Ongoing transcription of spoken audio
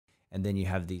And then you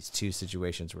have these two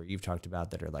situations where you've talked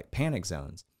about that are like panic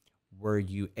zones. Were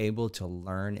you able to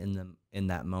learn in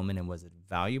that moment, and was it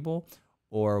valuable,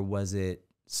 or was it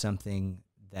something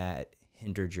that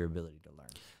hindered your ability to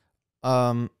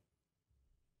learn?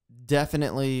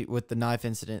 Definitely with the knife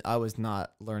incident, I was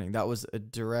not learning. That was a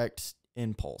direct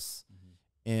impulse.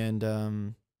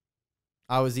 And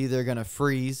I was either going to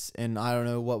freeze and I don't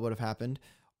know what would have happened,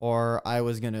 or I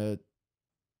was going to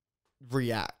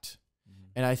react.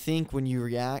 And I think when you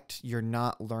react, you're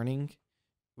not learning.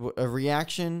 A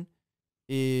reaction,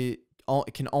 it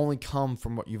can only come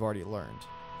from what you've already learned.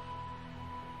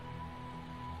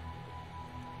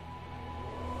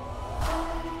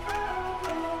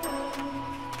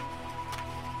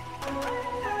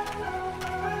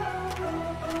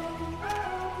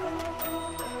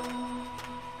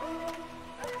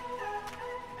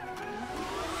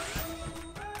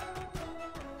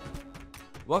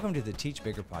 Welcome to the Teach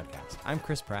Bigger podcast. I'm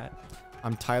Chris Pratt.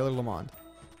 I'm Tyler Lamond.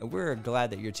 And we're glad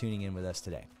that you're tuning in with us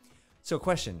today. So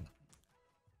question,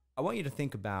 I want you to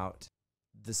think about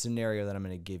the scenario that I'm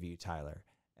going to give you, Tyler.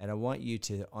 And I want you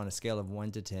to, on a scale of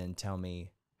 1 to 10, tell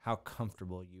me how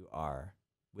comfortable you are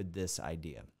with this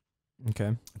idea.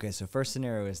 Okay. Okay, so first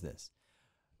scenario is this.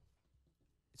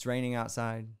 It's raining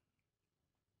outside.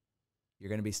 You're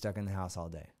going to be stuck in the house all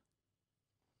day.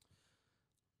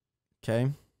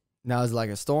 Okay. Now, is it like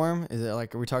a storm? Is it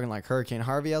like, are we talking like Hurricane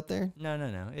Harvey out there? No.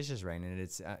 It's just raining.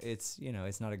 It's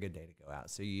not a good day to go out.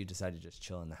 So you decide to just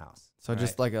chill in the house. So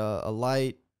just like a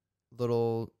light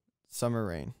little summer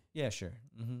rain. Yeah, sure.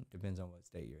 Depends on what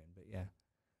state you're in, but yeah.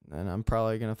 And I'm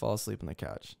probably going to fall asleep on the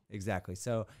couch. Exactly.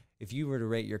 So if you were to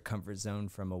rate your comfort zone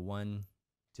from a 1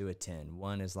 to a 10,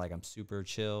 1 is like I'm super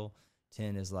chill.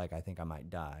 10 is like I think I might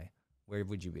die. Where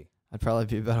would you be? I'd probably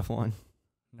be about a 1.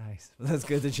 Nice. Well, that's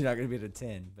good that you're not going to be at a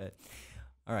 10, but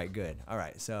all right, good. All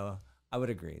right. So I would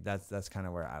agree. That's kind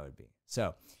of where I would be.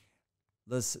 So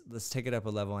let's take it up a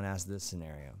level and ask this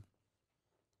scenario.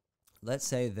 Let's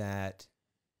say that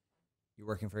you're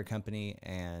working for a company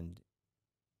and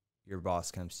your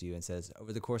boss comes to you and says,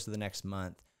 over the course of the next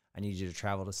month, I need you to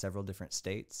travel to several different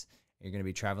states. You're going to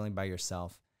be traveling by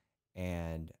yourself,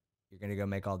 and you're going to go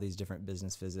make all these different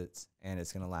business visits, and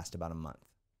it's going to last about a month.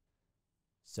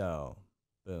 So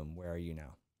boom, where are you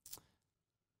now?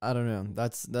 I don't know.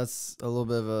 That's a little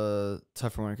bit of a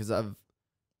tougher one because I've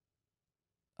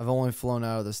only flown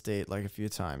out of the state like a few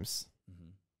times.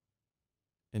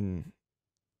 And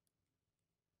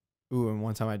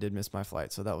one time I did miss my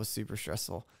flight, so that was super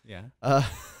stressful. Yeah.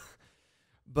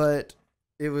 But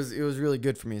it was really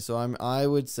good for me. So I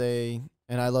would say,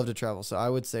 and I love to travel, so I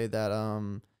would say that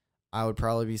I would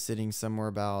probably be sitting somewhere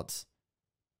about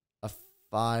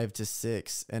 5 to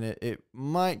 6, and it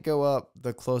might go up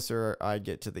the closer I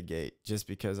get to the gate, just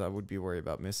because I would be worried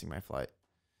about missing my flight.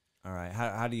 All right.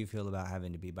 How do you feel about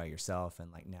having to be by yourself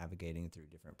and like navigating through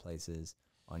different places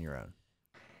on your own?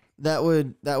 That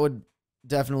would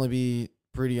definitely be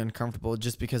pretty uncomfortable,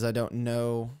 just because I don't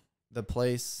know the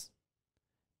place.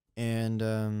 And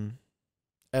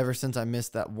ever since I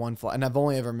missed that one flight, and I've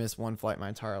only ever missed one flight my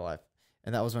entire life,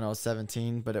 and that was when I was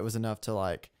 17, but it was enough to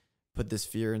like put this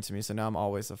fear into me. So now I'm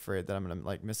always afraid that I'm going to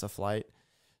like miss a flight.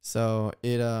 So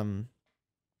I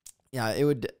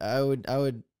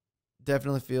would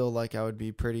definitely feel like I would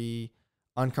be pretty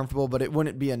uncomfortable, but it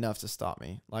wouldn't be enough to stop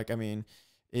me. Like, I mean,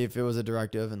 if it was a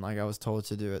directive and like I was told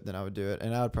to do it, then I would do it.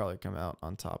 And I would probably come out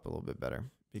on top a little bit better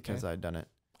because I'd done it.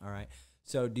 All right.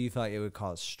 So do you feel like it would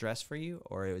cause stress for you,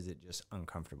 or is it just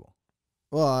uncomfortable?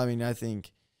 Well, I mean, I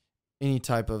think any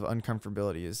type of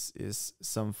uncomfortability is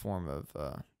some form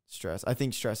of, stress. I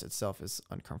think stress itself is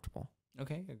uncomfortable.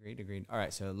 Okay, agreed. All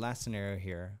right, so last scenario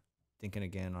here, thinking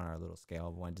again on our little scale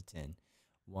of 1 to 10.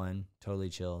 1, totally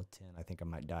chill. 10, I think I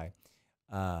might die.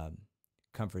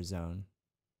 Comfort zone.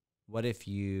 What if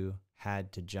you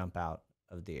had to jump out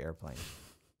of the airplane?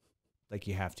 Like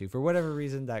you have to. For whatever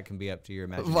reason, that can be up to your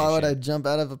imagination. Why would I jump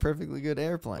out of a perfectly good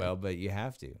airplane? Well, but you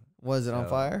have to. Was it on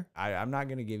fire? I'm not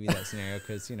going to give you that scenario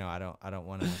because, I don't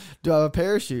want to. Do I have a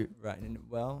parachute? Right.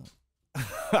 Well,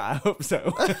 I hope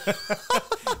so.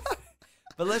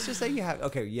 But let's just say you have.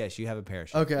 Okay, yes, you have a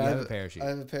parachute. Okay, you have a parachute. I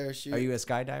have a parachute. Are you a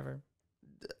skydiver?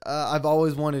 I've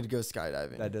always wanted to go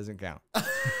skydiving. That doesn't count.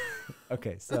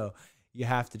 Okay, so you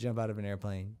have to jump out of an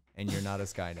airplane, and you're not a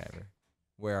skydiver.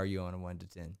 Where are you on a 1 to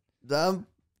 10? I'm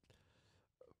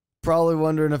probably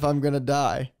wondering if I'm gonna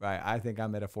die. Right, I think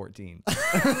I'm at a 14.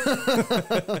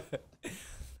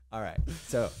 All right,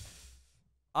 so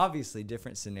obviously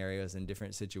different scenarios and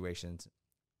different situations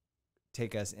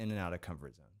take us in and out of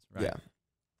comfort zones, right? Yeah.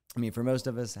 I mean, for most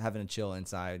of us, having a chill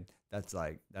inside, that's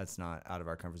not out of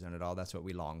our comfort zone at all. That's what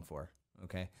we long for,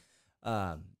 okay?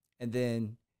 And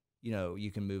then,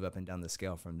 you can move up and down the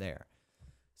scale from there.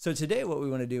 So today what we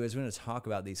want to do is we're going to talk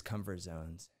about these comfort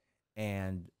zones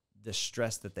and the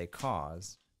stress that they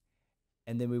cause.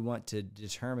 And then we want to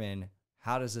determine,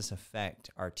 how does this affect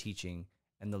our teaching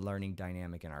and the learning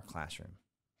dynamic in our classroom?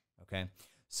 Okay.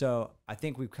 So I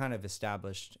think we've kind of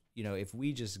established, if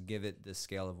we just give it the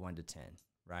scale of 1 to 10,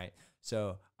 right?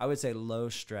 So I would say low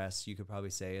stress, you could probably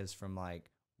say, is from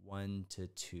like 1 to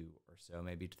 2 or so,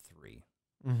 maybe to 3.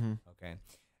 Mm-hmm. Okay.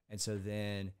 And so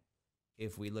then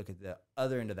if we look at the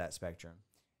other end of that spectrum,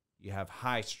 you have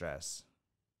high stress,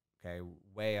 okay,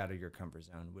 way out of your comfort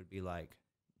zone, would be like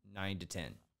 9 to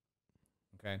 10.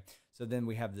 Okay. So then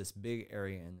we have this big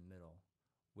area in the middle,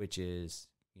 which is,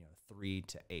 3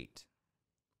 to 8.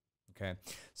 Okay.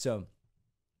 So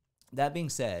that being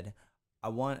said, I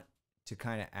want to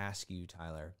kind of ask you,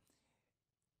 Tyler,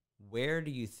 what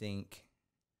do you think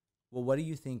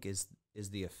is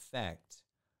the effect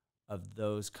of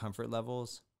those comfort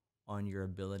levels on your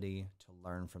ability to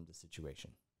learn from the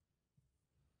situation?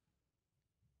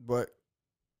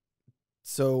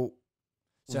 So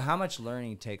how much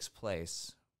learning takes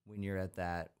place when you're at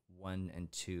that 1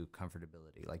 and 2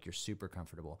 comfortability, like you're super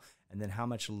comfortable, and then how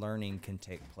much learning can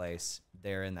take place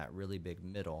there in that really big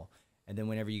middle, and then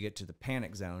whenever you get to the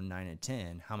panic zone, 9 and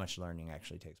 10, how much learning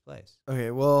actually takes place?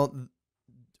 Okay, well,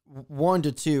 1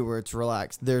 to 2 where it's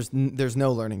relaxed, there's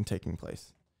no learning taking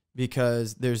place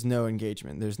because there's no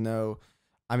engagement.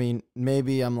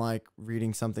 Maybe I'm like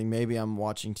reading something, maybe I'm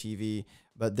watching TV,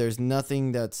 but there's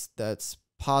nothing that's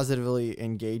positively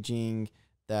engaging,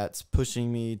 that's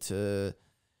pushing me to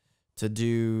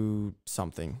do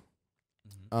something.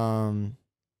 Mm-hmm.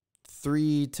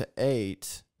 3 to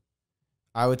 8,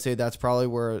 I would say that's probably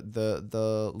where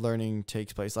the learning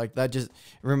takes place. Like that just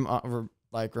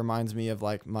reminds me of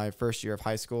like my first year of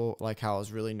high school, like how I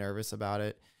was really nervous about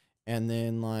it. And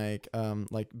then like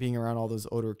being around all those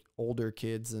older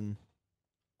kids and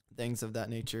things of that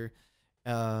nature,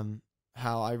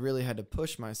 how I really had to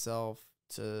push myself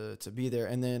to be there.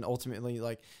 And then ultimately,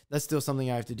 like, that's still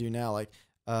something I have to do now. Like,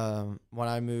 when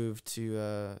I moved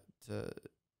I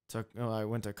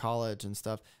went to college and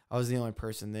stuff, I was the only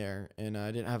person there, and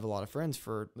I didn't have a lot of friends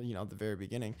for, the very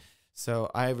beginning. So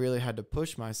I really had to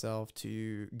push myself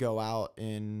to go out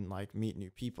and like meet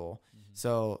new people. Mm-hmm.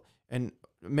 So, and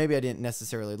maybe I didn't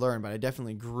necessarily learn, but I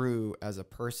definitely grew as a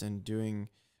person doing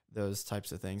those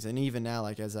types of things. And even now,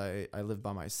 like as I live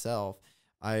by myself,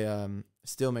 I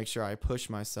still make sure I push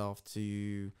myself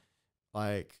to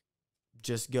like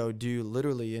just go do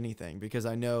literally anything, because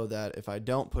I know that if I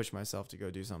don't push myself to go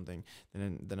do something,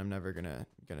 then I'm never gonna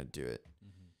do it.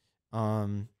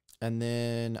 Mm-hmm. And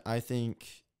then I think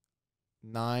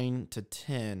 9 to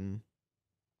 10.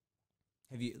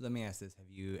 Let me ask this.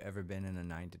 Have you ever been in a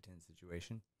 9 to 10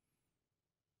 situation?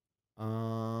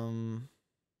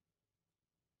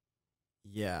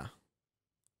 Yeah.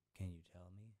 Can you tell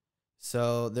me?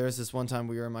 So there's this one time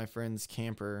we were in my friend's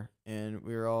camper and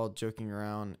we were all joking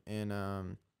around, and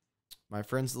my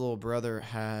friend's little brother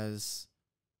has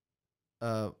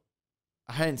I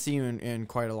hadn't seen him in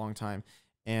quite a long time,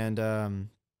 and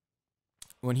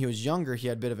when he was younger he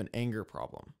had a bit of an anger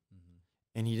problem. Mm-hmm.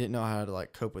 And he didn't know how to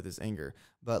like cope with his anger,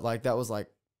 but like that was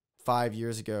like 5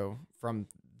 years ago from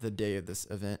the day of this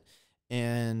event.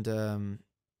 And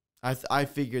I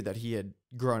figured that he had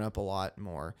grown up a lot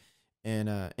more. And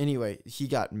anyway, he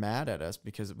got mad at us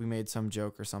because we made some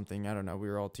joke or something. I don't know. We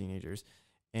were all teenagers,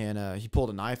 and he pulled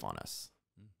a knife on us.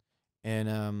 And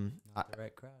not the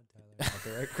right crowd, Tyler. Not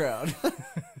the right crowd.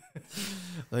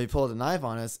 He pulled a knife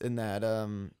on us, and that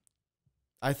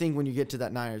I think when you get to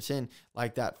that 9 or 10,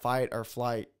 like that fight or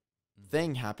flight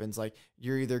thing happens. Like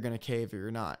you're either gonna cave or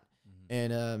you're not.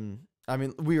 Mm-hmm. And I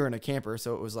mean, we were in a camper,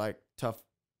 so it was like tough,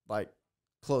 like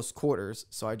close quarters.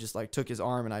 So I just like took his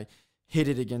arm and I hit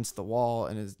it against the wall,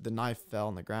 and the knife fell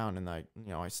on the ground, and I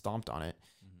stomped on it.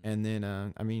 Mm-hmm. And then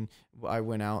I mean, I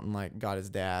went out and like got his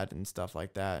dad and stuff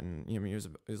like that, and it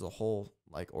was a whole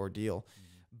like ordeal.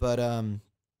 Mm-hmm. But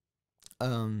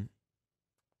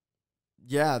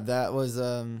yeah, that was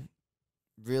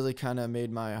really kind of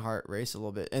made my heart race a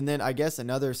little bit. And then I guess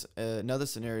another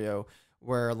scenario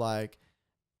where like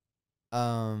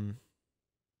I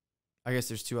guess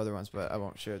there's 2 other ones, but I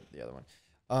won't share the other one.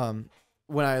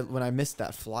 When I missed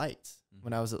that flight, mm-hmm.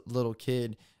 when I was a little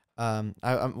kid, I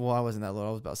wasn't that little.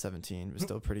 I was about 17. I was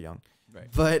still pretty young. Right.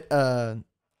 But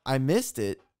I missed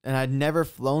it, and I'd never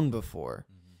flown before.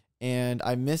 Mm-hmm. And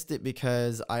I missed it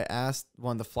because I asked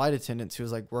one of the flight attendants who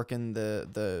was like working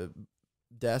the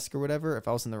desk or whatever if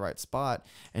I was in the right spot,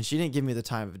 and she didn't give me the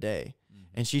time of day. Mm-hmm.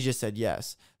 And she just said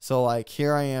yes. So like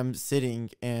here I am sitting,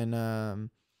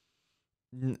 and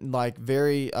like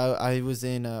very. I was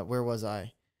in where was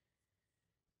I?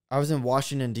 I was in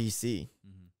Washington D.C.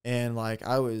 And like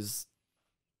I was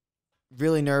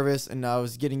really nervous, and I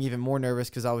was getting even more nervous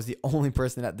because I was the only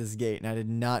person at this gate, and I did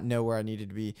not know where I needed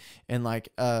to be. And like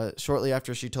shortly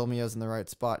after she told me I was in the right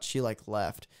spot, she like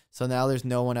left. So now there's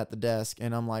no one at the desk,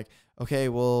 and I'm like, okay,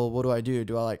 well, what do I do?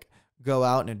 Do I like go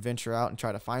out and adventure out and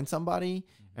try to find somebody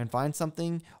and find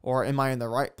something, or am I in the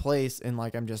right place and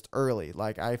like I'm just early?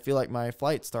 Like I feel like my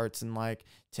flight starts in like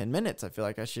 10 minutes. I feel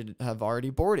like I should have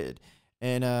already boarded,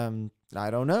 and I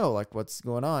don't know like what's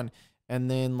going on. And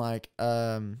then like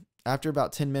after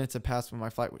about 10 minutes had passed when my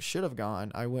flight should have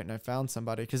gone, I went and I found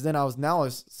somebody, because then I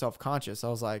was self-conscious. I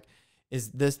was like, is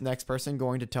this next person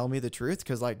going to tell me the truth?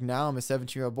 Because like now I'm a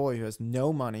 17-year-old boy who has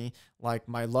no money. Like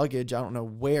my luggage, I don't know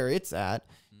where it's at,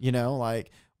 you know, like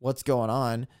what's going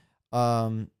on. How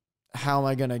am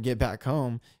I going to get back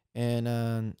home?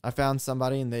 And I found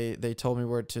somebody, and they told me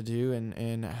what to do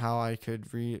and how I could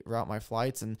reroute my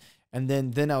flights. And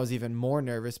then I was even more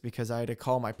nervous because I had to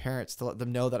call my parents to let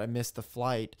them know that I missed the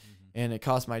flight, and it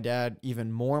cost my dad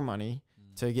even more money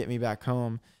to get me back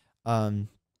home.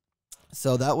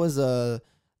 So that was a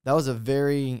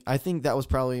very, I think that was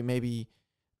probably maybe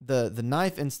the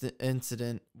knife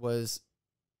incident was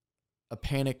a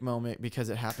panic moment because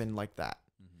it happened like that.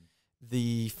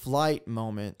 The flight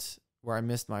moment where I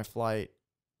missed my flight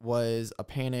was a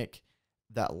panic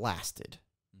that lasted.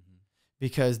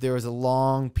 Because there was a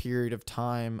long period of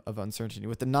time of uncertainty.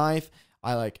 With the knife,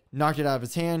 I like knocked it out of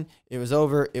his hand. It was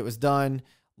over. It was done.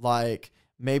 Like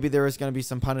maybe there was going to be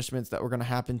some punishments that were going to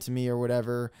happen to me or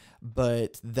whatever,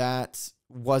 but that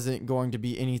wasn't going to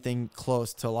be anything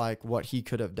close to like what he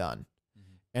could have done.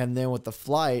 And then with the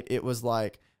flight, it was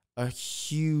like a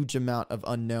huge amount of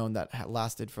unknown that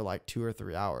lasted for like 2 or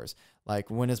 3 hours. Like,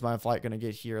 when is my flight going to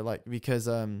get here? Like, because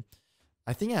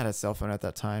I think I had a cell phone at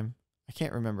that time. I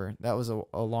can't remember. That was a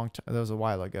long time. That was a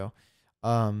while ago.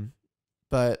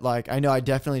 But like, I know I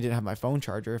definitely didn't have my phone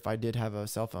charger if I did have a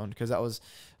cell phone, because that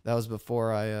was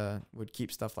before I would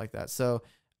keep stuff like that. So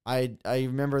I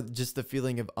remember just the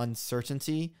feeling of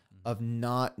uncertainty of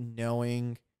not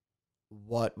knowing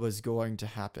what was going to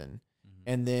happen.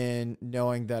 And then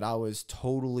knowing that I was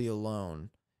totally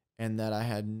alone and that I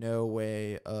had no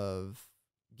way of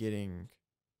getting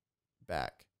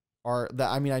back. Or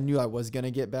that, I mean, I knew I was going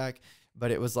to get back,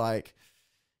 but it was like,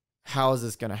 how is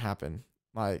this going to happen?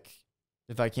 Like,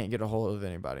 if I can't get a hold of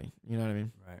anybody, you know what I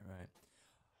mean? Right.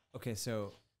 Okay.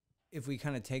 So if we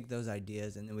kind of take those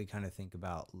ideas and then we kind of think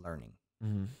about learning.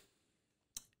 And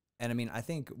I mean, I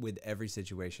think with every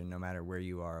situation, no matter where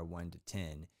you are, 1 to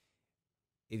 10,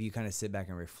 if you kind of sit back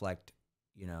and reflect,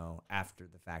 you know, after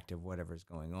the fact of whatever's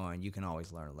going on, you can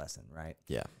always learn a lesson, right?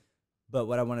 Yeah. But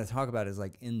what I want to talk about is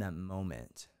like, in that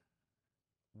moment,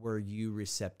 were you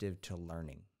receptive to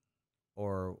learning,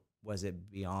 or was it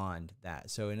beyond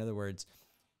that? So in other words,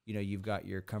 you know, you've got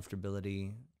your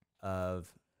comfortability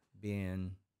of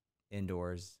being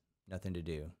indoors, nothing to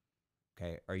do.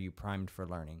 Okay. Are you primed for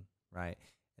learning? Right.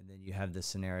 And then you have the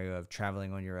scenario of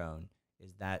traveling on your own.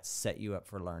 Is that set you up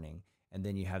for learning? And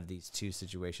then you have these two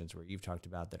situations where you've talked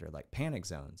about that are like panic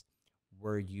zones.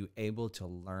 Were you able to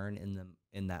learn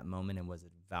in that moment, and was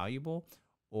it valuable,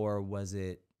 or was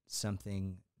it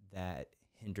something that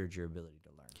hindered your ability to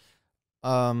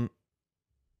learn?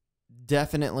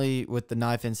 Definitely with the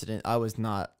knife incident, I was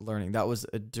not learning. That was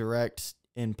a direct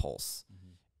impulse.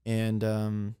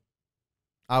 And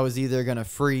I was either going to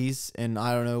freeze and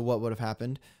I don't know what would have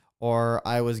happened, or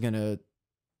I was going to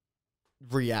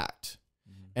react.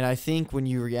 And I think when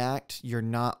you react, you're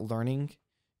not learning.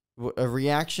 A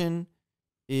reaction,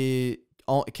 it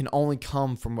can only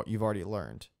come from what you've already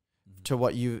learned, to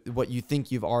what you think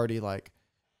you've already like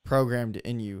programmed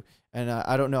in you. And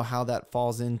I don't know how that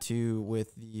falls into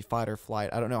with the fight or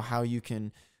flight. I don't know how you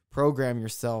can program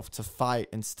yourself to fight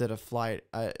instead of flight.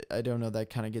 I don't know. That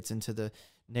kind of gets into the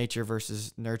nature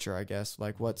versus nurture, I guess.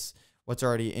 Like what's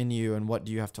already in you and what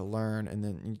do you have to learn, and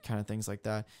then kind of things like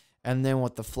that. And then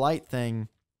with the flight thing,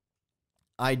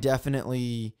 I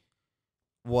definitely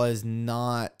was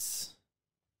not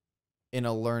in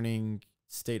a learning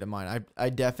state of mind.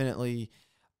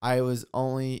 I was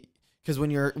only, because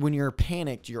when you're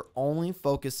panicked, you're only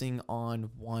focusing on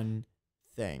one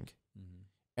thing.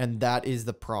 And that is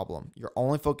the problem. You're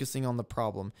only focusing on the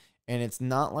problem. And it's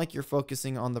not like you're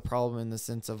focusing on the problem in the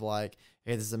sense of like,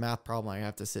 hey, this is a math problem. I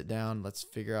have to sit down. Let's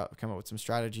come up with some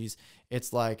strategies.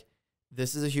 It's like,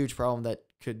 this is a huge problem that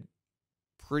could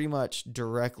pretty much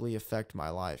directly affect my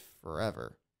life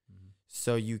forever.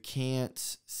 So you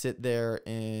can't sit there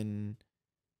and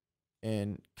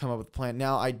come up with a plan.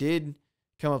 Now, I did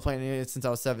come up planning since I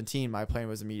was 17. My plan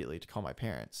was immediately to call my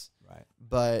parents. Right.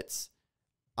 But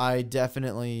I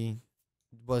definitely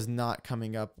was not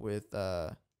coming up with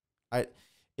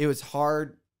it was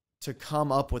hard to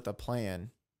come up with a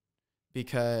plan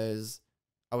because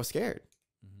I was scared.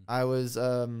 I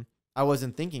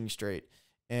wasn't thinking straight.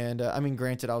 And I mean,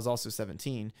 granted, I was also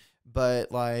 17,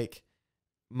 but like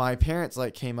my parents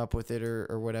like came up with it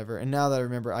or whatever. And now that I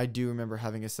remember, I do remember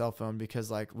having a cell phone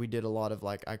because like we did a lot of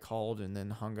like I called and then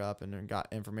hung up and then got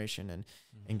information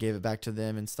and gave it back to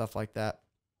them and stuff like that.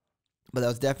 But that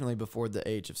was definitely before the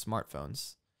age of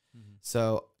smartphones.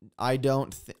 So I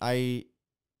don't I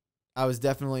was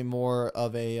definitely more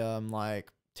of a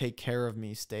like take care of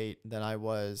me state than I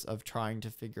was of trying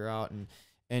to figure out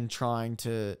and trying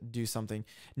to do something.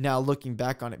 Now looking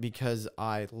back on it, because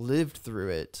I lived through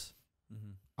it,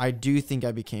 I do think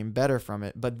I became better from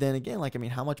it. But then again, like, I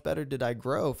mean, how much better did I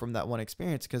grow from that one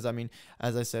experience? Because I mean,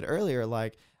 as I said earlier,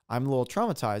 like I'm a little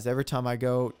traumatized every time I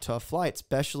go to a flight,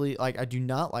 especially like I do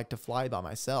not like to fly by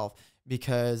myself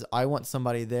because I want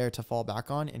somebody there to fall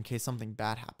back on in case something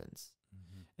bad happens.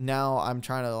 Now I'm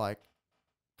trying to like,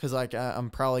 cause like I'm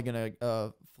probably going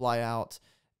to fly out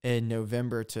in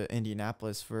November to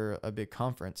Indianapolis for a big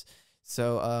conference.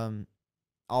 So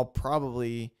I'll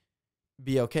probably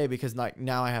be okay because like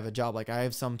now I have a job. Like I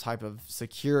have some type of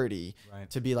security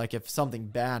to be like, if something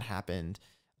bad happened,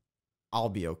 I'll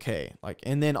be okay. Like,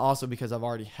 and then also because I've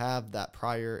already have that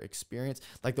prior experience,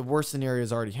 like the worst scenario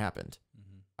has already happened.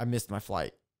 I missed my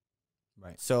flight.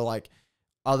 Right. So like,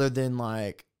 other than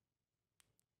like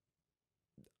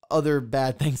other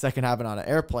bad things that can happen on an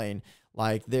airplane,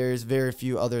 like there's very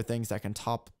few other things that can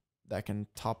top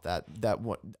that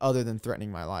what other than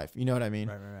threatening my life. You know what I mean?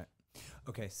 Right.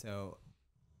 Okay. So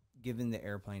given the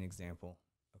airplane example,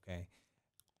 okay,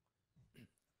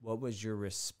 what was your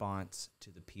response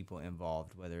to the people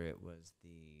involved, whether it was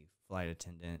the flight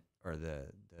attendant or the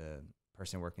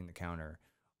person working the counter,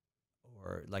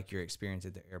 or like your experience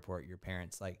at the airport, your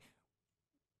parents? Like,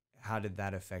 how did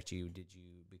that affect you? Did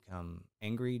you become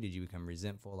angry? Did you become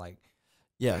resentful? Like,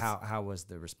 yes. How was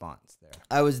the response there?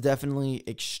 I was definitely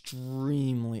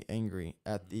extremely angry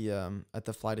at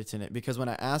the flight attendant because when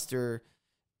I asked her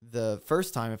the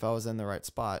first time if I was in the right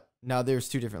spot, now there's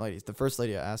two different ladies. The first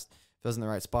lady I asked if I was in the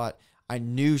right spot, I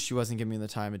knew she wasn't giving me the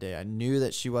time of day. I knew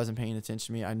that she wasn't paying attention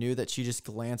to me. I knew that she just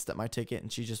glanced at my ticket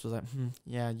and she just was like,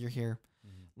 yeah, you're here.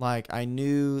 Like I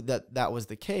knew that was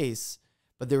the case,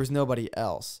 but there was nobody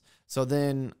else. So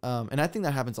then, and I think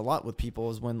that happens a lot with people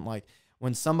is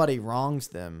when somebody wrongs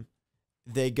them,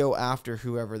 they go after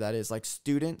whoever that is. Like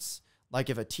students, like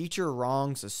if a teacher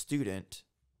wrongs a student,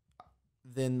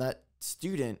 then that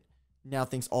student now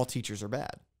thinks all teachers are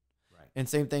bad. Right. And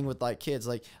same thing with like kids.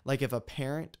 Like if a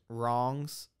parent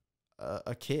wrongs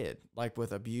a kid, like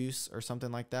with abuse or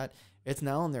something like that, it's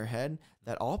now in their head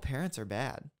that all parents are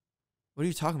bad. What are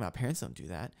you talking about? Parents don't do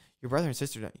that. Your brother and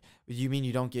sister don't. You mean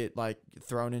you don't get like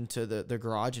thrown into the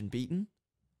garage and beaten?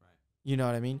 Right. You know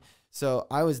what I mean? So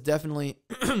I was definitely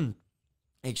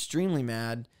extremely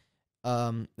mad.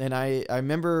 And I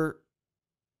remember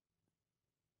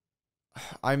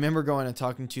going and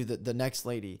talking to the next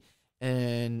lady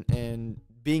and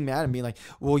being mad and being like,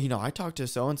 well, you know, I talked to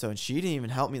so-and-so and she didn't even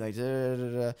help me. Like, da, da, da,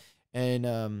 da.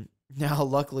 And now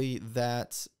luckily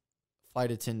that flight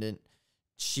attendant,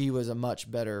 she was a much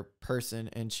better person.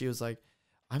 And she was like,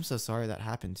 I'm so sorry that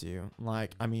happened to you.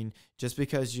 Like, I mean, just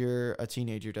because you're a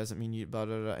teenager doesn't mean you blah,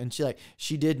 blah, blah. And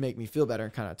she did make me feel better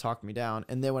and kind of talked me down.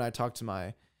 And then when I talked to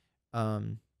my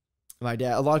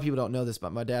dad, a lot of people don't know this,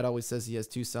 but my dad always says he has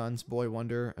two sons, Boy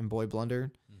Wonder and Boy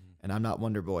Blunder. And I'm not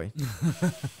Wonder Boy.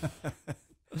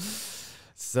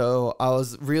 So I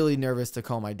was really nervous to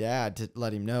call my dad to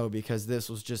let him know because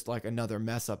this was just like another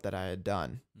mess up that I had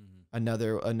done.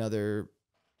 Another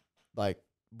like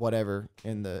whatever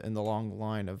in the long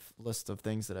line of list of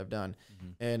things that I've done.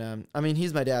 And I mean,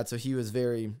 he's my dad, so he was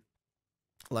very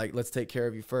like, let's take care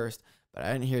of you first. But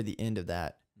I didn't hear the end of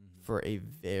that for a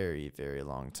very, very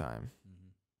long time.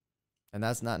 And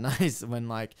that's not nice when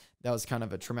like that was kind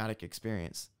of a traumatic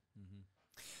experience.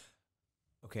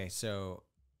 Okay, so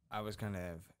I was kind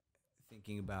of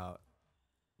thinking about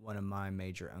one of my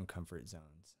major uncomfort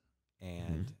zones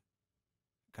and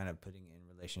kind of putting it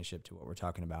in relationship to what we're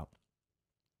talking about.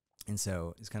 And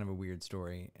so it's kind of a weird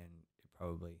story, and it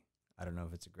probably, I don't know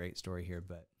if it's a great story here,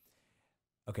 but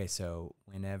okay, so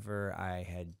whenever I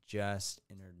had just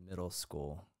entered middle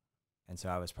school, and so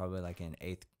I was probably like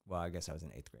I guess I was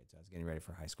in eighth grade, so I was getting ready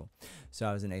for high school. So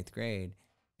I was in eighth grade,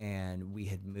 and we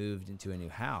had moved into a new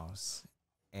house,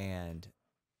 and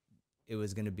it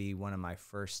was going to be one of my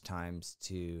first times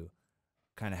to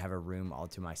kind of have a room all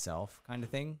to myself kind of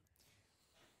thing.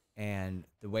 And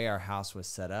the way our house was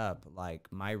set up, like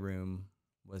my room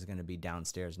was going to be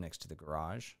downstairs next to the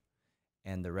garage,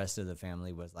 and the rest of the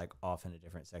family was like off in a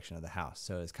different section of the house.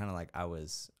 So it's kind of like I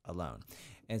was alone.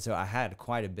 And so I had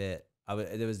quite a bit.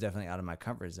 It was definitely out of my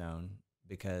comfort zone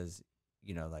because,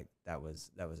 you know, like that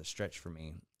was a stretch for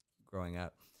me growing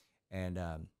up. And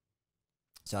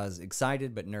so I was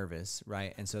excited but nervous,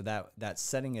 right? And so that's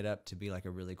setting it up to be like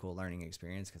a really cool learning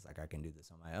experience because like I can do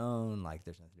this on my own, like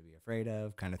there's nothing to be afraid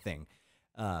of kind of thing.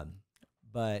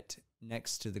 But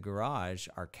next to the garage,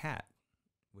 our cat,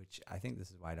 which I think this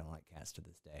is why I don't like cats to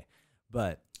this day.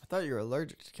 But I thought you were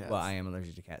allergic to cats. Well, I am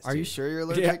allergic to cats. Are too. you sure you're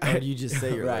allergic? Yeah. Or do you just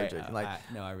say you're right. allergic? Like,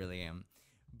 no, I really am.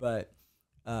 But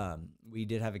we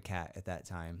did have a cat at that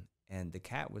time, and the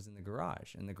cat was in the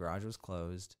garage, and the garage was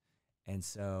closed. And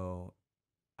so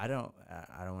I don't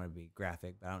want to be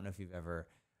graphic, but I don't know if you've ever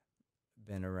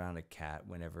been around a cat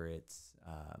whenever it's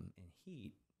in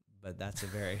heat, but that's a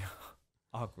very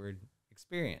awkward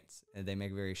experience, and they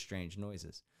make very strange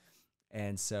noises.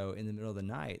 And so in the middle of the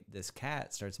night, this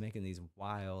cat starts making these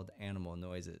wild animal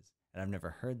noises, and I've never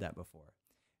heard that before.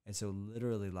 And so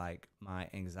literally, like, my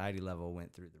anxiety level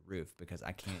went through the roof because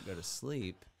I can't go to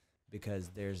sleep because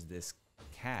there's this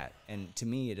cat. And to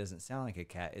me, it doesn't sound like a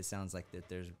cat. It sounds like that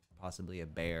there's possibly a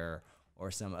bear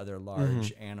or some other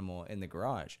large animal in the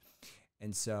garage.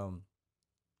 And so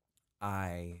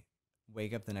I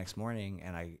wake up the next morning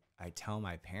and I tell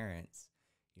my parents,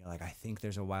 you know, like, I think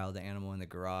there's a wild animal in the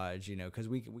garage, you know, because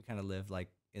we kind of live like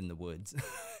in the woods.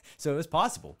 So it was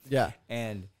possible. yeah.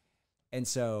 And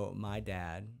so my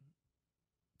dad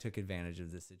took advantage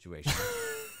of this situation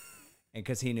and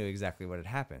because he knew exactly what had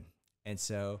happened. And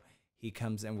so he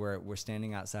comes and we're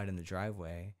standing outside in the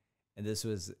driveway, and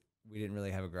we didn't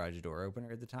really have a garage door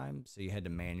opener at the time, so you had to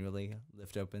manually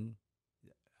lift open.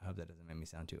 I hope that doesn't make me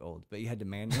sound too old, but you had to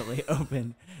manually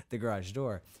open the garage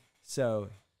door. So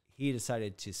he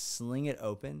decided to sling it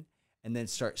open and then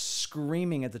start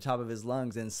screaming at the top of his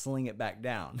lungs and sling it back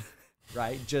down,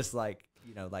 right? Just like,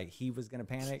 you know, like he was going to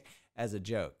panic as a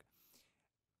joke.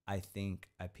 I think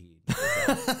I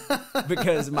peed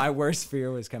because my worst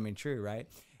fear was coming true, right?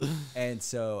 And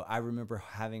so I remember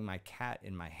having my cat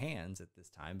in my hands at this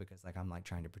time because, like, I'm like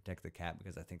trying to protect the cat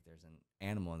because I think there's an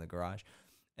animal in the garage.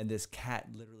 And this cat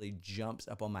literally jumps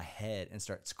up on my head and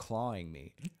starts clawing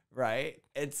me, right?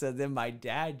 And so then my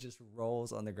dad just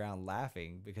rolls on the ground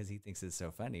laughing because he thinks it's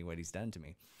so funny what he's done to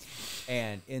me.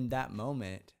 And in that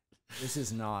moment, this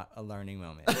is not a learning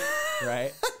moment,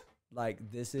 right? Like,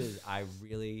 I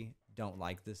really don't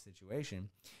like this situation.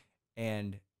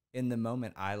 And in the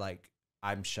moment,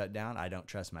 I'm shut down. I don't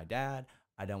trust my dad.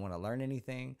 I don't want to learn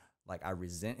anything. Like, I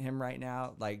resent him right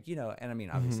now. Like, you know, and I mean,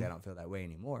 obviously I don't feel that way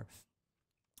anymore.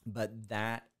 But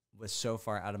that was so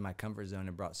far out of my comfort zone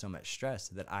and brought so much stress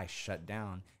that I shut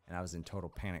down and I was in total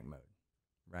panic mode,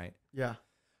 right? Yeah.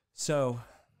 So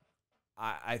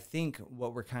I think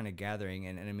what we're kind of gathering,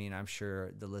 and I mean, I'm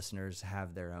sure the listeners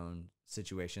have their own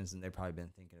situations and they've probably been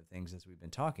thinking of things as we've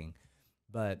been talking,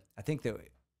 but I think that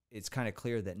it's kind of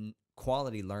clear that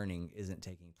quality learning isn't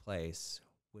taking place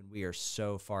when we are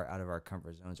so far out of our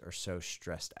comfort zones or so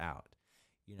stressed out,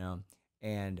 you know,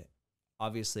 and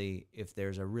obviously, if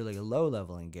there's a really low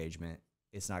level engagement,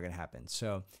 it's not going to happen.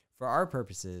 So for our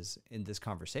purposes in this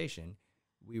conversation,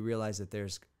 we realize that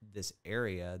there's this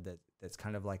area that's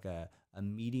kind of like a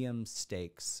medium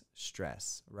stakes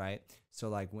stress, right? So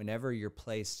like whenever you're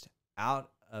placed out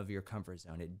of your comfort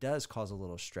zone, it does cause a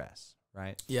little stress,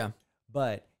 right? Yeah.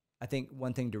 But I think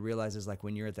one thing to realize is like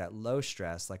when you're at that low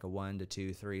stress, like a 1 to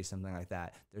 2, 3, something like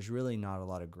that, there's really not a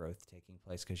lot of growth taking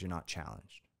place because you're not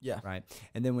challenged. Yeah. Right.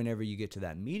 And then whenever you get to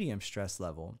that medium stress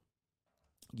level,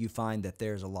 you find that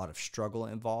there's a lot of struggle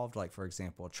involved. Like, for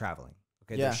example, traveling.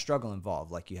 Okay. Yeah. There's struggle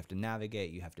involved. Like you have to navigate,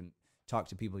 you have to talk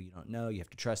to people you don't know, you have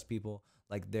to trust people.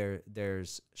 Like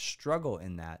there's struggle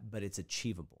in that, but it's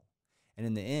achievable. And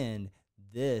in the end,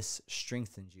 this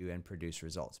strengthens you and produce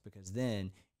results because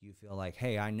then you feel like,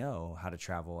 hey, I know how to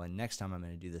travel, and next time I'm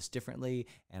going to do this differently,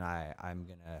 and I'm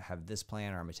going to have this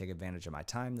plan, or I'm going to take advantage of my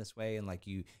time this way, and like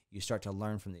you start to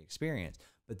learn from the experience.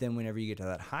 But then whenever you get to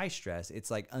that high stress, it's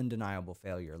like undeniable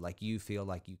failure. Like you feel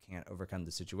like you can't overcome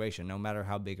the situation, no matter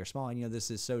how big or small. And, you know,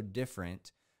 this is so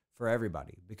different for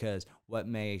everybody because what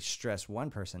may stress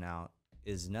one person out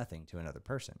is nothing to another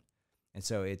person. And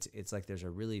so it's like there's a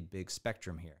really big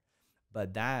spectrum here.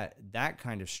 But that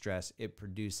kind of stress, it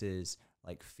produces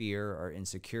like fear or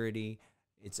insecurity.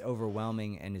 It's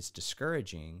overwhelming and it's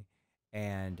discouraging,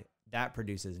 and that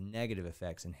produces negative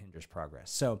effects and hinders progress.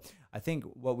 So I think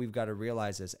what we've got to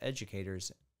realize as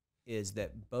educators is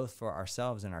that both for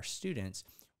ourselves and our students,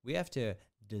 we have to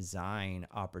design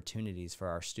opportunities for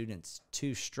our students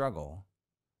to struggle,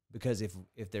 because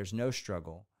if there's no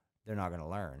struggle, they're not going to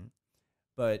learn.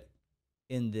 But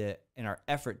in our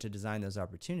effort to design those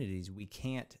opportunities, we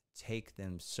can't take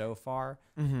them so far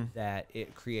that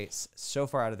it creates so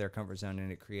far out of their comfort zone,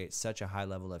 and it creates such a high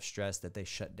level of stress that they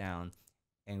shut down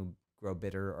and grow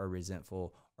bitter or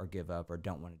resentful or give up or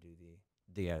don't want to do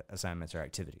the assignments or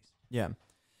activities. Yeah.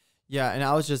 Yeah. And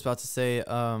I was just about to say,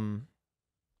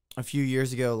 a few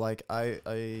years ago, like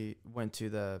I went to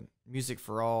the Music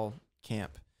for All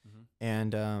camp,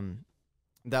 and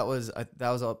that was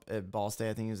up at Ball State.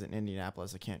 I think it was in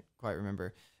Indianapolis. I can't quite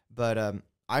remember, but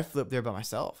I flew up there by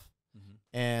myself,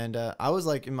 and I was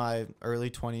like in my early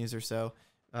 20s or so.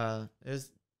 I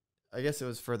guess it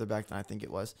was further back than I think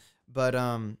it was, but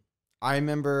I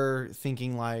remember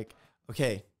thinking like,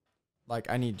 okay, like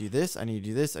I need to do this, I need to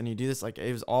do this, I need to do this. Like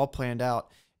it was all planned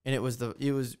out, and it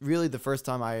was really the first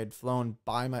time I had flown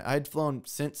I had flown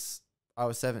since I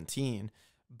was 17,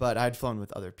 but I had flown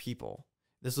with other people.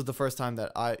 This was the first time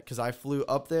that because I flew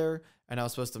up there and I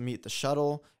was supposed to meet the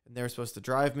shuttle and they were supposed to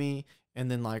drive me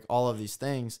and then like all of these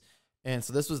things. And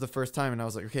so this was the first time, and I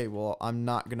was like, okay, well, I'm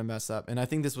not going to mess up. And I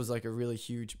think this was like a really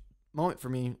huge moment for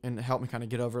me and helped me kind of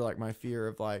get over like my fear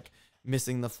of like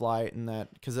missing the flight, and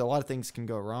that, because a lot of things can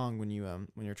go wrong when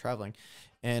you're traveling.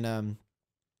 And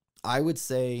I would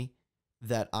say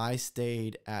that I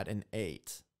stayed at an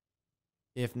 8,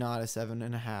 if not a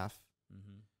 7.5,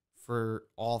 for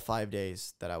all 5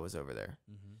 days that I was over there.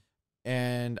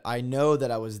 And I know that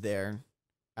I was there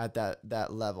at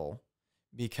that level,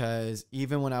 because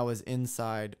even when I was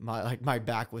inside, my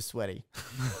back was sweaty.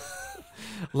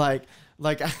 like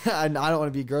I don't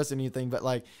want to be gross or anything, but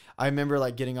like I remember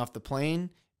like getting off the plane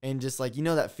and just like, you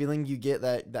know, that feeling you get,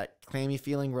 that clammy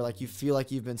feeling where like you feel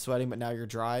like you've been sweating but now you're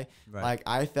dry. Right. Like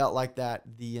I felt like that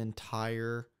the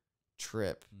entire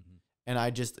trip, and I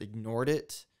just ignored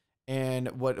it. And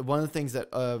one of the things that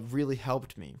really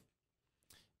helped me,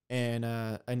 and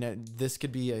this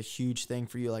could be a huge thing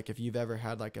for you, like if you've ever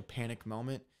had like a panic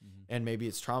moment, and maybe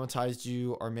it's traumatized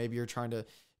you, or maybe you're trying to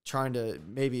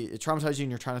maybe it traumatized you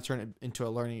and you're trying to turn it into a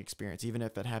learning experience, even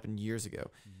if it happened years ago.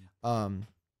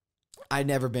 I'd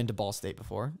never been to Ball State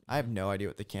before. I have no idea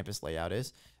what the campus layout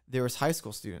is. There was high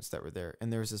school students that were there,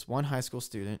 and there was this one high school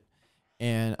student,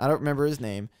 and I don't remember his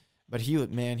name, but he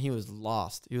was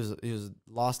lost. He was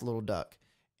lost little duck,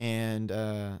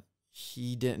 and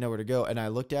he didn't know where to go. And I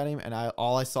looked at him, and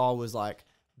all I saw was like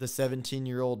the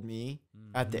 17-year-old me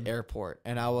at the airport.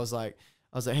 And I was like,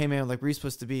 hey man, like where are you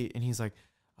supposed to be? And he's like,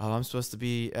 oh, I'm supposed to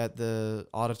be at the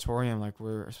auditorium. Like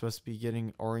we're supposed to be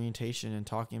getting orientation and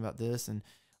talking about this, and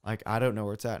like I don't know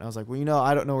where it's at. And I was like, well,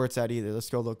 I don't know where it's at either.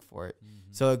 Let's go look for it.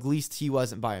 So at least he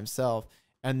wasn't by himself.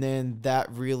 And then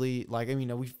that really, like, I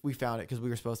mean, we found it because we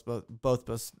were supposed to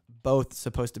both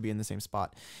supposed to be in the same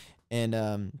spot.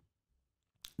 And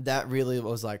that really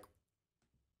was like,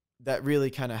 that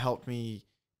really kind of helped me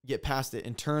get past it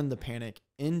and turn the panic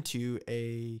into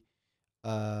a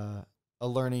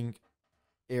learning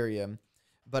area.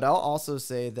 But I'll also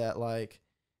say that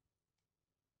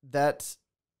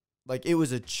it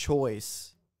was a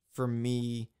choice for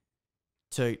me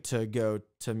to go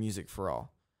to Music for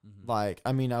All. Like,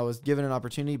 I mean, I was given an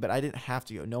opportunity, but I didn't have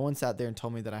to go. No one sat there and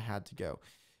told me that I had to go.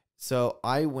 So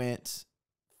I went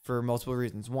for multiple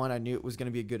reasons. One, I knew it was going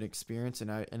to be a good experience,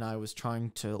 and I was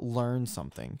trying to learn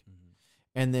something.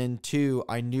 And then two,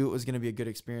 I knew it was going to be a good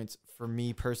experience for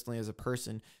me personally as a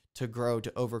person to grow,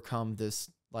 to overcome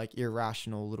this like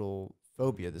irrational little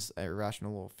phobia, this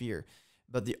irrational little fear.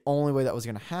 But the only way that was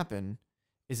going to happen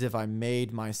is if I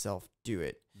made myself do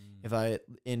it. If I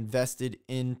invested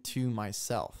into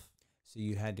myself. So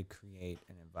you had to create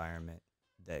an environment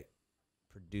that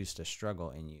produced a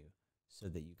struggle in you so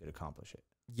that you could accomplish it.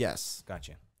 Yes.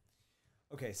 Gotcha.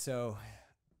 Okay, so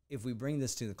if we bring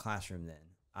this to the classroom then,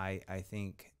 I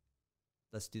think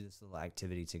let's do this little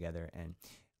activity together, and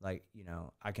like, you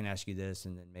know, I can ask you this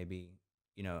and then maybe,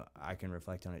 you know, I can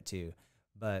reflect on it too.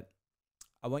 But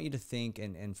I want you to think,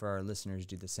 and for our listeners,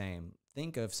 do the same.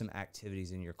 Think of some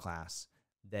activities in your class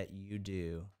that you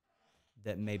do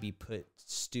that maybe put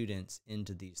students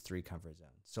into these 3 comfort zones.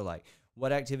 So like,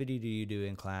 what activity do you do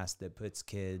in class that puts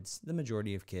kids, the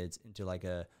majority of kids, into like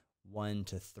a 1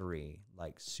 to 3,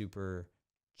 like super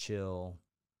chill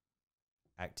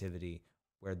activity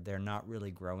where they're not really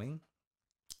growing?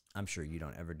 I'm sure you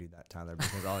don't ever do that, Tyler,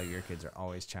 because all of your kids are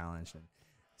always challenged. And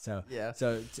so, yeah.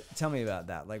 So tell me about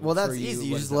that. Like, well, that's easy.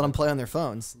 You just let them play on their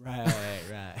phones.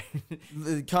 Right.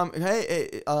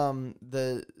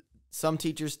 Some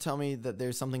teachers tell me that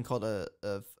there's something called a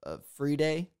free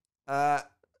day.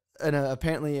 And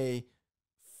apparently a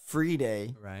free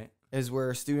day Right. is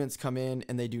where students come in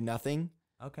and they do nothing.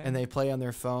 Okay. And they play on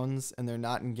their phones and they're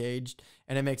not engaged.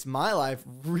 And it makes my life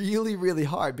really, really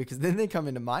hard because then they come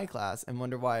into my class and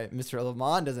wonder why Mr.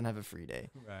 Lamont doesn't have a free day.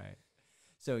 Right.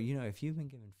 So, if you've been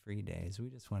given free days,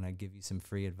 we just want to give you some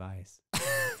free advice.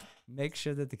 Make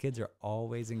sure that the kids are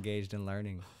always engaged in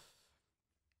learning.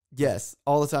 Yes,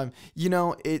 all the time.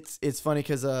 It's funny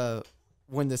because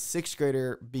when the 6th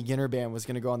grader beginner band was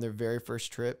going to go on their very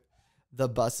first trip, the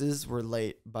buses were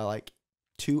late by like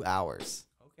 2 hours.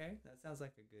 Okay, that sounds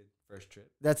like a good first trip.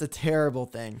 That's a terrible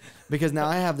thing because now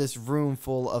I have this room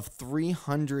full of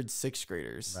 300 6th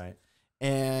graders. Right.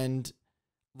 And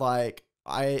like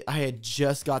I had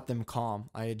just got them calm.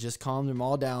 I had just calmed them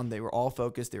all down. They were all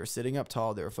focused. They were sitting up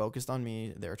tall. They were focused on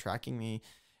me. They were tracking me.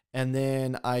 And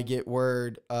then I get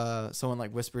word, someone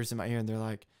like whispers in my ear and they're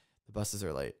like, the buses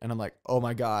are late. And I'm like, oh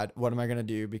my God, what am I going to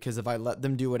do? Because if I let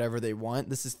them do whatever they want,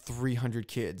 this is 300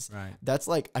 kids. Right. That's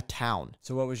like a town.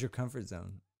 So what was your comfort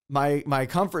zone? My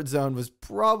comfort zone was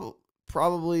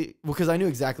probably because I knew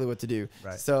exactly what to do.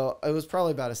 Right. So it was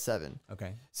probably about a 7.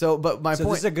 Okay. So, but my So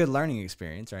point this is a good learning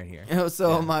experience right here.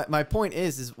 So Yeah. my point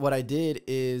is what I did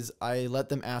is I let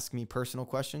them ask me personal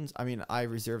questions. I mean, I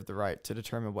reserve the right to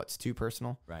determine what's too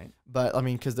personal. Right. But I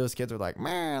mean, because those kids are like,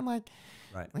 man, like,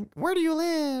 Right. where do you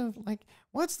live? Like,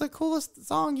 what's the coolest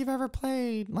song you've ever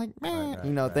played? Like,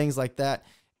 man, Right. things like that.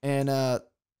 And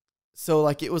so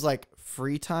like it was like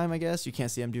free time, I guess. You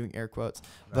can't see I'm doing air quotes,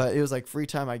 but it was like free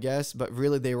time, I guess. But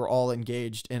really, they were all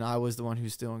engaged, and I was the one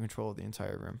who's still in control of the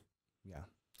entire room. Yeah.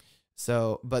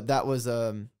 So, but that was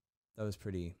That was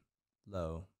pretty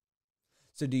low.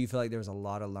 So do you feel like there was a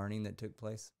lot of learning that took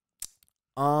place?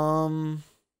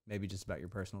 Maybe just about your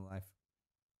personal life?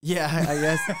 Yeah,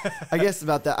 I guess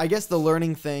about that. I guess the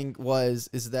learning thing is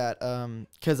that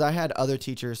because I had other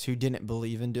teachers who didn't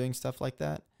believe in doing stuff like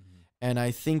that, and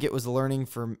I think it was learning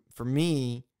for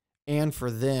me and for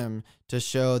them to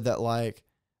show that like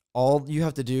all you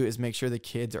have to do is make sure the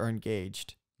kids are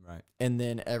engaged, Right. and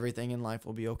then everything in life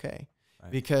will be okay.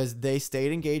 Right. Because they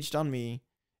stayed engaged on me,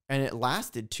 and it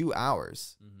lasted 2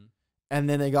 hours, Mm-hmm. and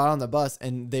then they got on the bus,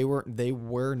 and they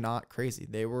were not crazy.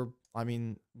 They were, I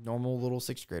mean, normal little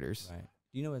 6th graders. Right.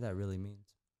 Do you know what that really means?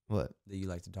 What? That you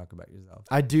like to talk about yourself?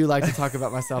 I do like to talk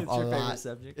about myself It's a your favorite lot.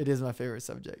 subject? It is my favorite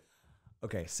subject.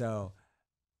 Okay, so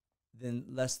then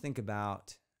let's think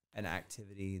about an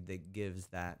activity that gives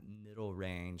that middle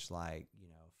range, like,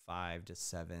 5 to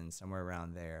 7, somewhere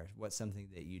around there. What's something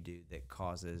that you do that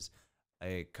causes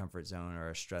a comfort zone or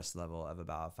a stress level of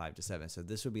about 5 to 7? So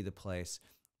this would be the place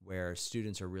where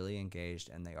students are really engaged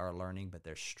and they are learning, but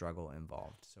there's struggle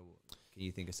involved. So can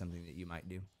you think of something that you might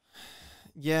do?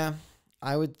 Yeah,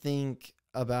 I would think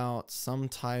about some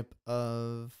type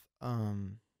of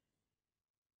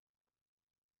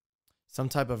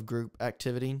group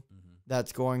activity Mm-hmm.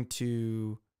 that's going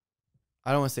to,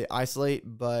 I don't want to say isolate,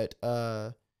 but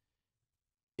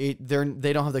they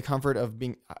don't have the comfort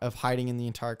of hiding in the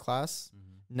entire class.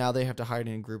 Mm-hmm. Now they have to hide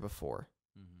in a group of 4.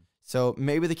 Mm-hmm. So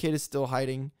maybe the kid is still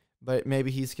hiding, but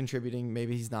maybe he's contributing,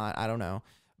 maybe he's not. I don't know.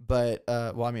 But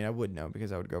well, I mean, I would know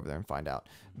because I would go over there and find out.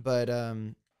 But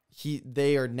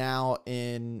they are now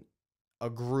in a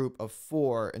group of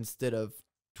 4 instead of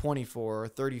 24 or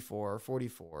 34 or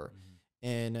 44. Mm-hmm.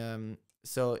 And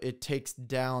so it takes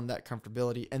down that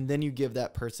comfortability, and then you give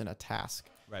that person a task.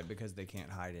 Right, because they can't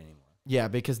hide anymore. Yeah,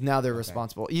 because now they're Okay.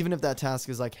 responsible. Even if that task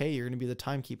is like, hey, you're going to be the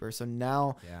timekeeper. So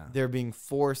now Yeah. they're being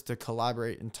forced to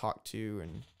collaborate and talk to.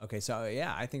 And Okay, so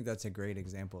yeah, I think that's a great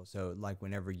example. So like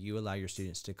whenever you allow your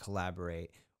students to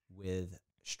collaborate with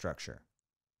structure,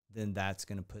 then that's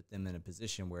going to put them in a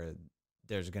position where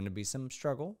there's going to be some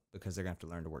struggle because they're going to have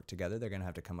to learn to work together. They're going to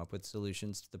have to come up with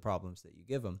solutions to the problems that you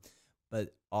give them,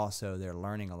 but also they're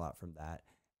learning a lot from that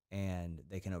and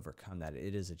they can overcome that.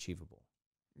 It is achievable.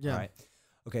 yeah. Right.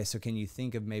 Okay, so can you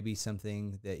think of maybe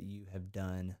something that you have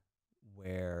done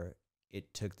where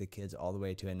it took the kids all the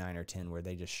way to a 9 or 10 where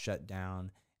they just shut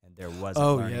down and there wasn't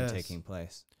learning yes. taking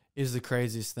place? Is the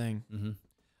craziest thing. Mm-hmm.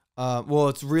 Well,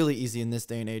 it's really easy in this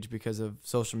day and age because of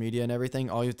social media and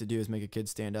everything. All you have to do is make a kid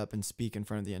stand up and speak in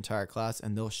front of the entire class,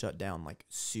 and they'll shut down like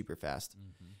super fast.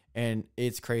 Mm-hmm. And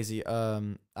it's crazy.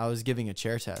 I was giving a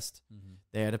chair test. Mm-hmm.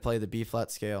 They had to play the B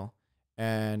flat scale,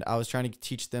 and I was trying to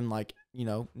teach them like,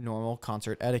 normal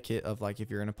concert etiquette of like, if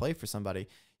you're going to play for somebody,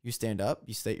 you stand up,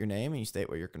 you state your name, and you state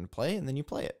what you're going to play, and then you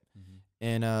play it. Mm-hmm.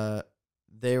 And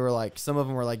they were like, some of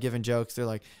them were like giving jokes. They're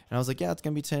like, and I was like, yeah, it's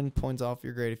going to be 10 points off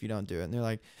your grade if you don't do it. And they're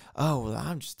like, oh,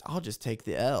 well, I'll just take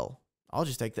the L. I'll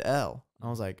just take the L. And I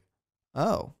was like,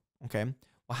 oh, okay.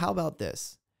 Well, how about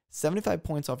this? 75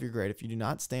 points off your grade if you do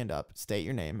not stand up, state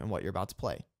your name and what you're about to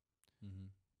play. Mm-hmm.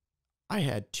 I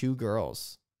had 2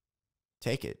 girls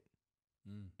take it.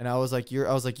 Mm. And I was like,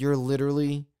 you're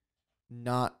literally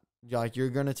not, like, you're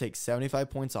going to take 75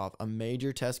 points off a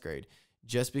major test grade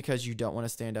just because you don't want to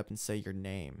stand up and say your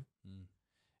name. Mm.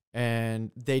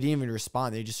 And they didn't even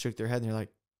respond. They just shook their head and they're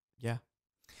like, yeah.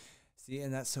 See,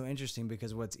 and that's so interesting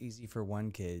because what's easy for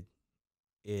one kid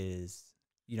is,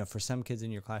 you know, for some kids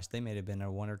in your class, they may have been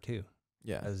a 1 or 2,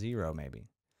 Yeah. a 0 maybe.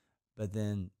 But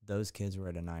then those kids were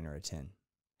at a 9 or a 10.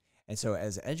 And so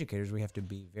as educators, we have to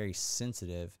be very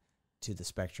sensitive to the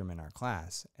spectrum in our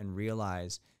class and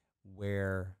realize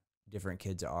where different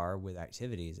kids are with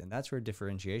activities. And that's where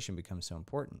differentiation becomes so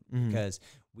important because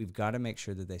we've got to make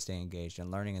sure that they stay engaged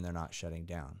in learning and they're not shutting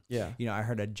down. Yeah. You know, I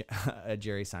heard a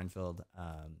Jerry Seinfeld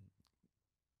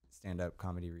stand-up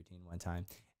comedy routine one time,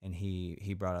 and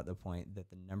he brought out the point that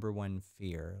the number one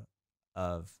fear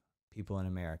of people in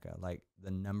America, like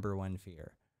the number one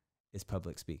fear, is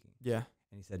public speaking. Yeah.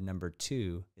 And he said number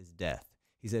 2 is death.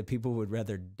 He said people would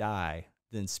rather die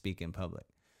than speak in public.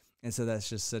 And so that's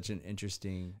just such an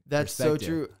interesting That's so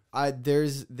perspective. true.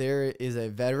 There is a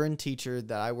veteran teacher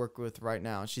that I work with right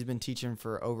now. She's been teaching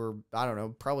for over, I don't know,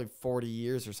 probably 40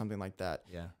 years or something like that.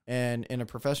 Yeah. And in a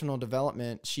professional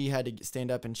development, she had to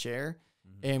stand up and share.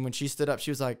 And when she stood up,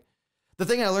 she was like, the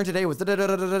thing I learned today was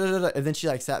da-da-da-da-da-da-da. And then she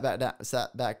like sat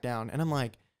back down. And I'm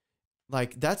like,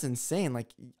 that's insane. Like,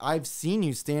 I've seen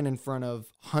you stand in front of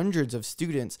hundreds of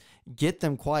students, get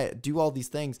them quiet, do all these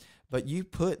things, but you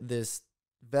put this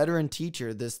veteran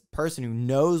teacher, this person who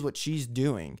knows what she's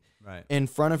doing, right, in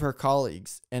front of her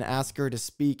colleagues and ask her to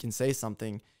speak and say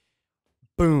something.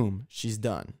 Boom, she's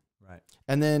done. Right.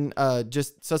 And then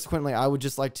just subsequently, I would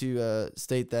just like to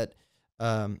state that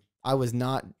I was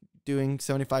not doing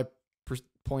 75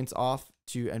 points off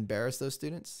to embarrass those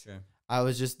students. Sure. I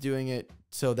was just doing it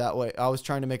so that way I was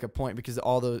trying to make a point because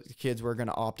all those kids were going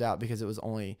to opt out because it was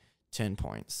only 10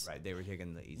 points. Right. They were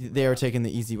taking the easy They were taking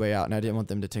the easy way out, and I didn't want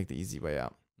them to take the easy way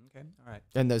out. Okay. All right.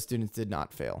 And those students did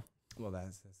not fail. Well,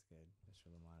 that's good. That's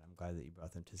really one. I'm glad that you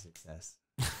brought them to success.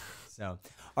 So,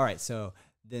 all right. So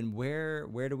then where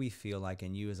do we feel like,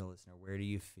 and you as a listener, where do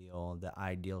you feel the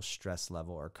ideal stress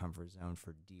level or comfort zone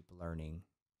for deep learning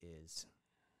is?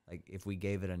 Like if we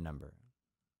gave it a number.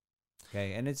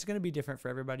 Okay. And it's going to be different for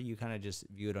everybody. You kind of just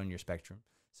view it on your spectrum.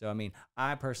 So, I mean,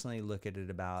 I personally look at it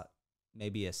about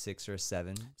maybe a 6 or a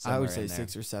 7. I would say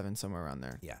 6 or 7, somewhere around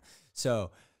there. Yeah.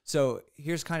 So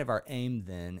here's kind of our aim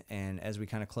then. And as we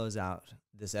kind of close out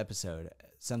this episode,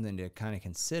 something to kind of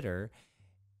consider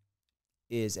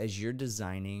is as you're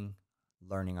designing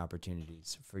learning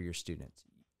opportunities for your students,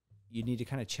 you need to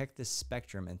kind of check this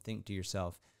spectrum and think to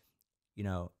yourself, you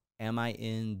know, am I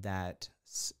in that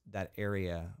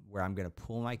area where I'm going to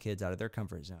pull my kids out of their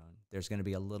comfort zone? There's going to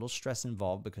be a little stress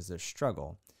involved because there's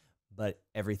struggle, but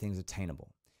everything's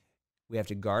attainable. We have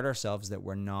to guard ourselves that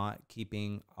we're not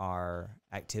keeping our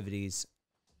activities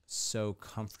so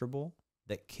comfortable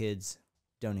that kids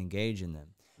don't engage in them.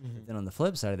 But then on the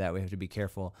flip side of that, we have to be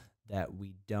careful that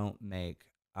we don't make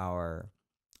our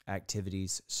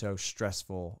activities so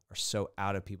stressful or so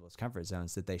out of people's comfort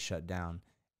zones that they shut down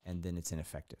and then it's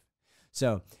ineffective.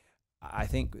 So I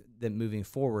think that moving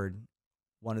forward,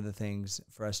 one of the things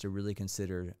for us to really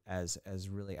consider as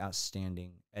really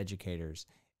outstanding educators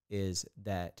is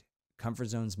that comfort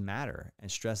zones matter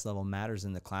and stress level matters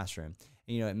in the classroom.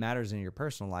 And, you know, it matters in your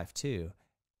personal life too.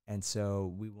 And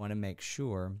so we want to make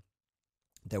sure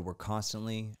that we're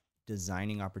constantly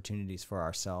designing opportunities for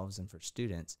ourselves and for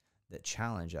students that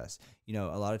challenge us. You know,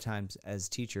 a lot of times as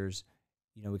teachers,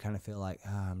 you know, we kind of feel like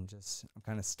I'm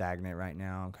kind of stagnant right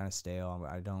now. I'm kind of stale.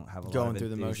 I don't have a lot of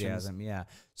enthusiasm. Yeah.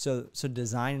 So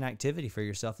design an activity for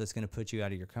yourself that's going to put you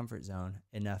out of your comfort zone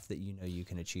enough that you know you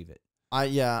can achieve it.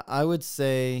 I would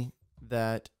say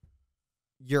that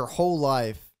your whole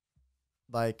life,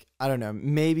 like, I don't know,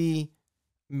 maybe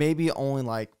only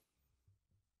like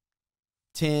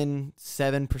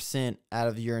 7% out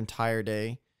of your entire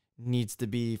day needs to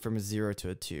be from a 0 to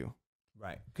a 2.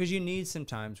 Right. Because you need some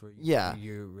times where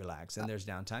you relax and there's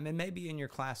downtime. And maybe in your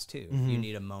class too, you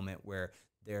need a moment where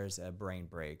there's a brain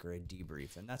break or a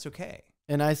debrief, and that's okay.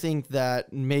 And I think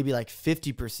that maybe like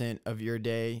 50% of your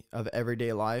day of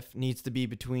everyday life needs to be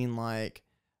between like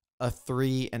a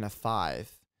 3 and a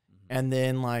 5. And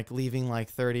then like leaving like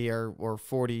 30 or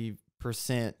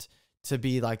 40% to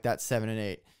be like that 7 and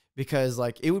 8. Because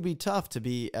like it would be tough to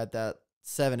be at that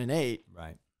 7 and 8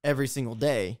 right every single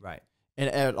day. Right. And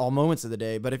at all moments of the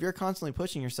day. But if you're constantly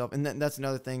pushing yourself, and that's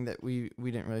another thing that we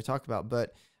didn't really talk about,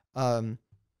 but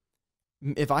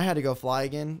if I had to go fly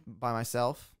again by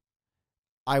myself,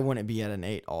 I wouldn't be at an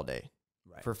 8 all day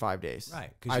Right. for 5 days. Right.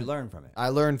 Because you learn from it. I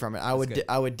learned from it. Good.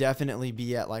 I would definitely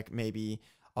be at like maybe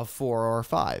a 4 or a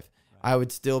 5. Right. I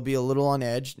would still be a little on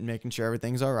edge, making sure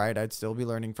everything's all right. I'd still be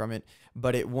learning from it,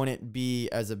 but it wouldn't be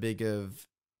as big of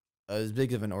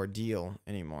an ordeal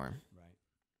anymore. Right.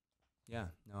 Yeah.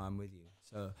 No, I'm with you.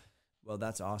 So, well,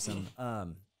 that's awesome.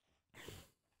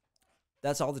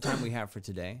 That's all the time we have for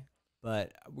today,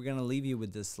 but we're going to leave you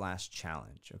with this last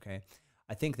challenge. Okay.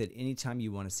 I think that anytime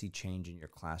you want to see change in your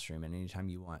classroom and anytime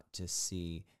you want to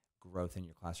see growth in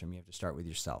your classroom, you have to start with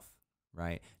yourself.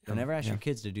 Right? Don't ever ask your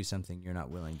kids to do something you're not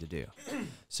willing to do.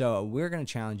 So we're going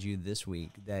to challenge you this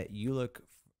week that you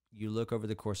look over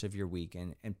the course of your week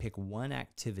and pick one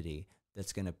activity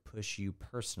that's going to push you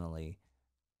personally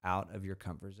out of your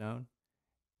comfort zone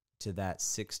to that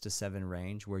 6 to 7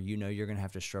 range where you know you're going to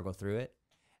have to struggle through it.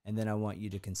 And then I want you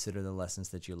to consider the lessons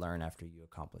that you learn after you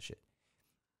accomplish it.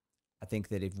 I think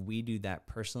that if we do that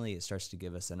personally, it starts to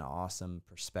give us an awesome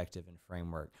perspective and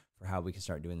framework for how we can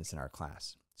start doing this in our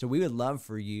class. So we would love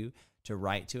for you to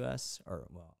write to us, or,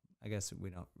 well, I guess we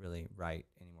don't really write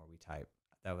anymore. We type.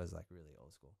 That was like really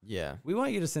old school. Yeah. We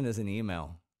want you to send us an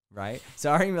email, right?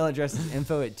 So our email address is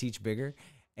info@teachbigger,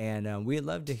 and we'd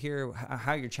love to hear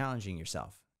how you're challenging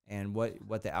yourself and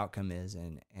what the outcome is,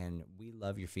 and we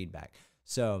love your feedback.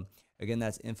 So again,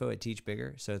 that's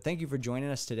info@teachbigger. So thank you for joining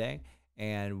us today,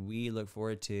 and we look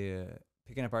forward to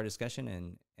picking up our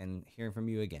discussion and hearing from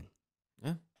you again.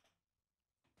 Yeah.